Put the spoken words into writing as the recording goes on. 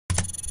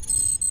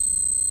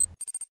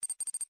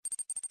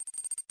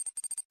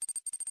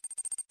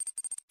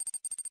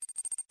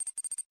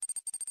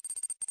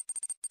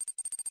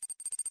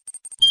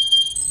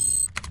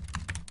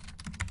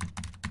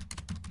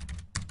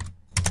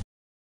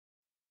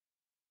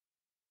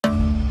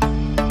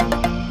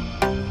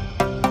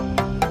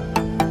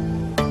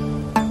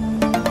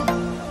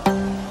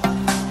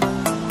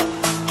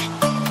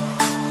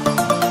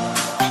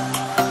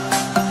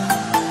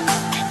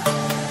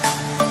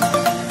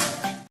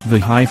The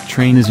hype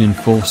train is in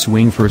full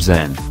swing for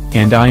Zen,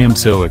 and I am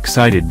so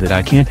excited that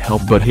I can't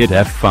help but hit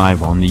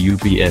F5 on the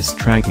UPS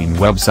tracking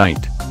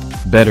website.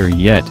 Better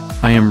yet,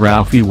 I am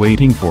Ralphie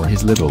waiting for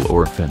his little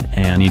orphan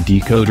Annie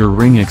decoder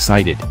ring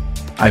excited.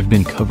 I've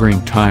been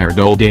covering tired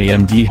old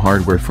AMD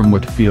hardware from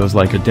what feels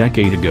like a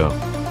decade ago.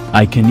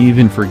 I can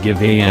even forgive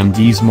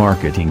AMD's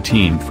marketing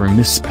team for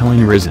misspelling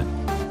Ryzen.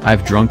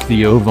 I've drunk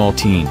the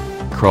Ovaltine,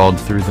 crawled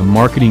through the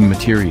marketing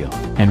material,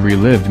 and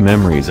relived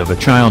memories of a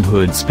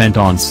childhood spent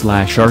on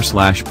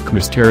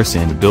 /r/Pcmas Terrace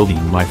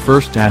building my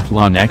first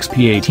Athlon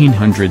XP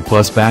 1800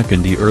 Plus back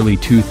in the early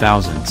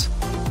 2000s.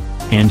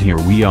 And here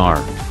we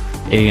are.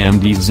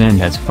 AMD's Zen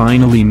has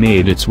finally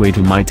made its way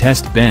to my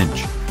test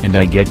bench, and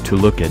I get to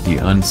look at the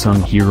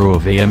unsung hero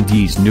of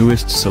AMD's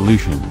newest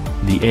solution,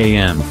 the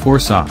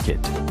AM4 socket.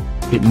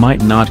 It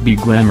might not be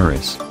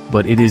glamorous,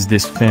 but it is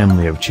this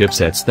family of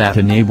chipsets that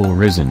enable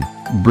Ryzen,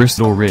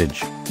 Bristol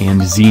Ridge,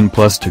 and Zen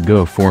Plus to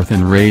go forth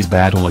and raise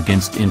battle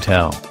against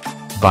Intel.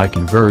 By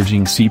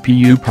converging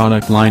CPU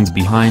product lines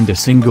behind a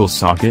single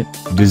socket,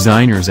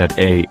 designers at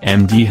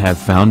AMD have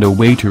found a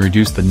way to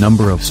reduce the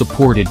number of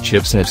supported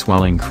chipsets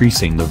while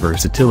increasing the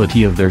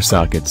versatility of their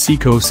sockets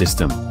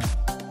ecosystem.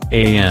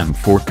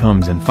 AM4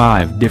 comes in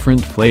 5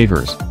 different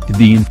flavors: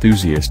 the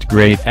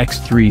enthusiast-grade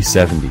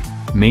X370,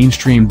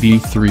 mainstream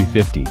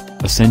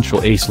B350,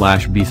 essential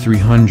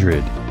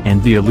A/B300,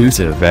 and the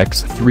elusive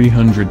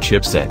X300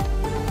 chipset.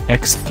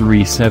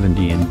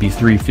 X370 and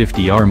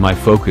B350 are my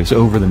focus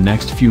over the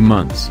next few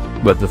months,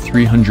 but the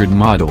 300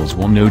 models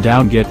will no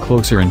doubt get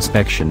closer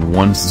inspection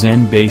once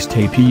Zen-based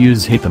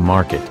APUs hit the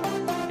market.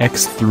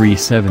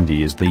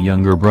 X370 is the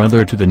younger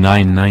brother to the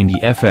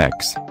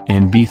 990FX,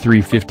 and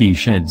B350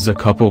 sheds a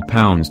couple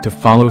pounds to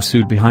follow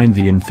suit behind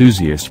the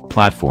enthusiast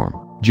platform,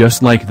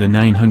 just like the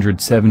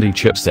 970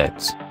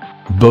 chipsets.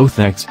 Both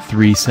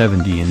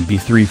X370 and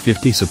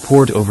B350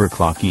 support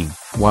overclocking,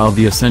 while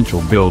the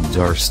essential builds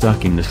are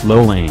stuck in the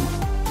slow lane.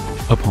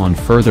 Upon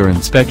further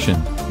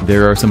inspection,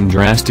 there are some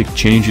drastic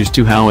changes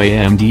to how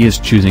AMD is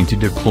choosing to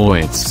deploy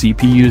its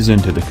CPUs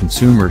into the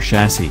consumer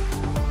chassis.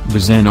 The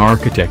Zen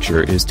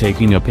architecture is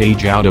taking a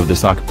page out of the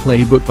SoC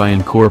playbook by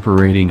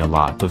incorporating a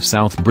lot of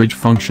Southbridge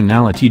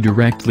functionality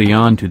directly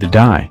onto the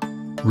die.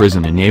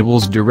 Ryzen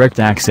enables direct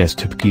access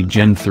to PCIe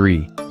Gen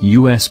 3,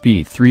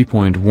 USB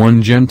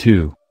 3.1 Gen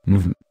 2,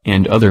 NVMe,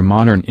 and other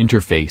modern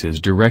interfaces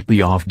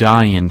directly off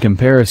die in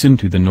comparison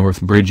to the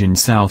Northbridge and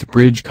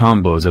Southbridge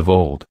combos of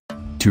old.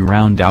 To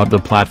round out the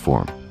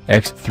platform,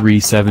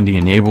 X370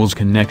 enables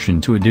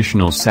connection to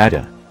additional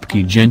SATA,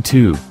 PCIe Gen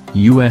 2,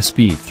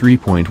 USB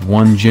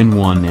 3.1 Gen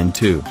 1 and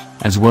 2,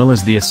 as well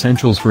as the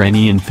essentials for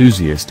any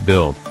enthusiast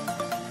build.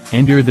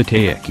 Enter the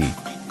Taichi.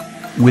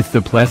 With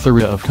the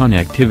plethora of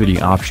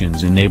connectivity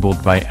options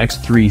enabled by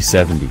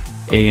X370,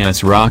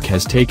 ASRock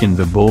has taken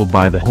the bull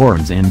by the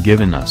horns and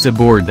given us a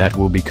board that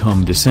will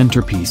become the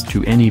centerpiece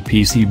to any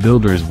PC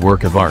builder's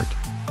work of art.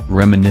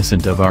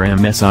 Reminiscent of our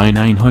MSI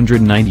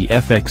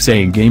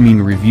 990FXA gaming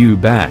review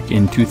back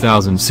in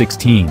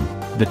 2016,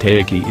 the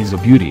Taichi is a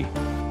beauty.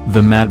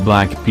 The matte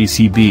black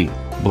PCB,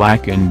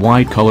 black and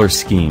white color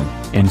scheme,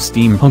 and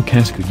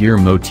steampunk-esque gear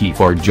motif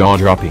are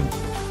jaw-dropping.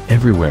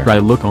 Everywhere I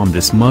look on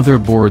this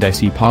motherboard I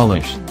see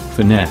polish,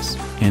 finesse,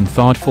 and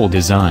thoughtful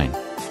design.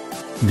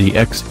 The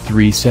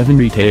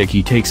X370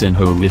 Taichi takes an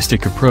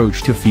holistic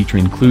approach to feature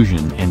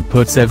inclusion and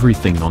puts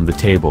everything on the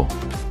table.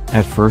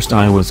 At first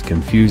I was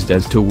confused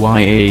as to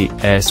why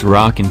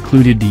ASRock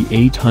included the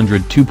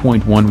 800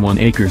 2.11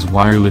 acres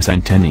wireless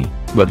antennae,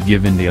 but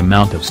given the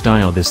amount of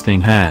style this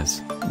thing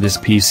has, this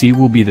PC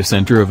will be the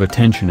center of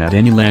attention at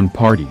any LAN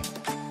party.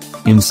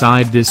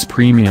 Inside this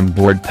premium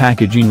board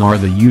packaging are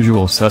the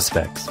usual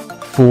suspects: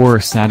 4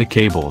 SATA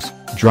cables,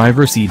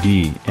 driver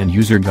CD and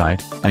user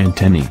guide,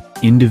 antennae,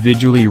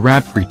 individually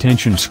wrapped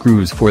retention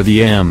screws for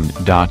the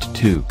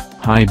M.2,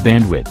 high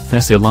bandwidth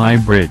SLI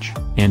bridge,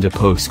 and a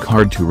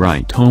postcard to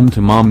write home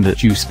to mom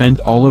that you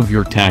spent all of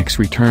your tax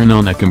return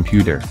on a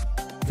computer.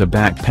 The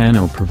back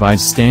panel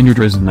provides standard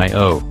Ryzen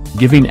I/O,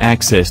 giving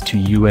access to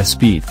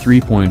USB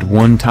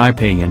 3.1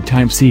 Type-A and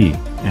Type-C,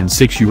 and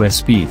 6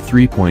 USB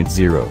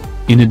 3.0,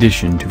 in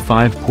addition to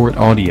 5-port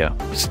audio,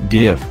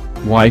 SDIF,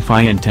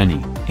 Wi-Fi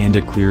antennae, and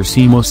a clear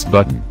CMOS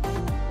button.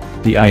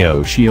 The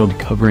I/O shield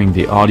covering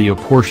the audio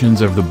portions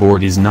of the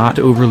board is not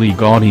overly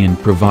gaudy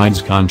and provides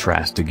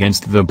contrast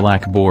against the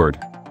black board.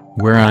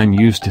 Where I'm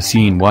used to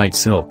seeing white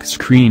silk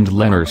screened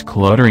letters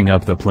cluttering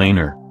up the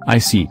planar, I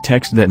see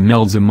text that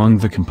melds among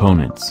the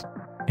components.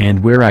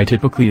 And where I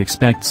typically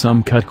expect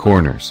some cut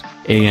corners,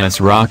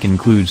 ASRock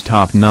includes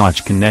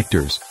top-notch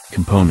connectors,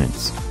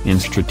 components,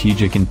 and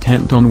strategic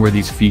intent on where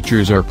these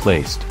features are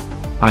placed.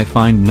 I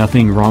find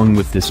nothing wrong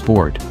with this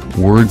board,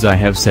 words I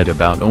have said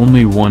about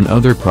only one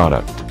other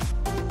product.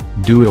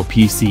 Dual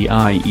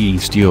PCIe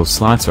steel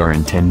slots are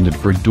intended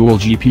for dual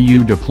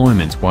GPU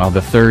deployments while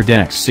the third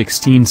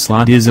X16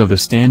 slot is of the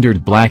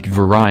standard black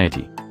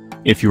variety.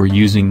 If you're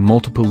using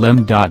multiple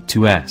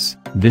M.2s,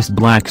 this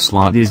black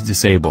slot is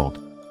disabled.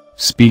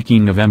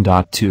 Speaking of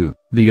M.2,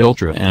 the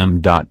Ultra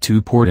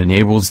M.2 port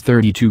enables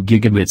 32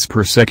 gigabits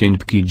per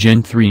second PCIe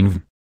Gen 3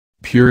 NVMe.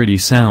 Purity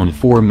Sound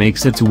 4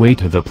 makes its way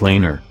to the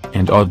planar,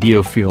 and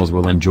audiophiles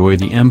will enjoy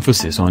the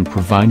emphasis on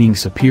providing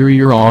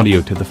superior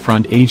audio to the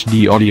front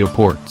HD audio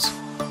ports.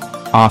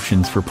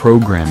 Options for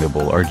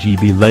programmable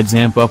RGB LEDs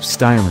amp up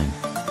styling.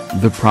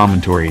 The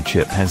Promontory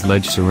chip has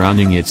LEDs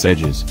surrounding its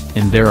edges,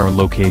 and there are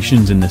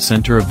locations in the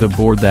center of the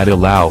board that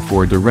allow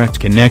for direct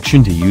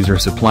connection to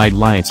user-supplied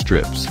light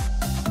strips.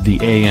 The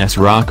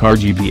ASRock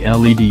RGB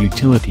LED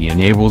utility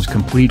enables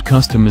complete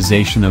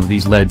customization of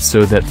these LEDs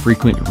so that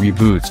frequent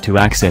reboots to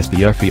access the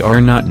UEFI are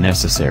not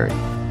necessary.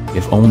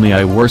 If only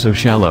I were so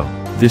shallow,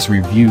 this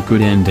review could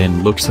end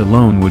and looks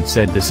alone would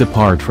set this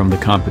apart from the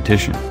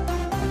competition.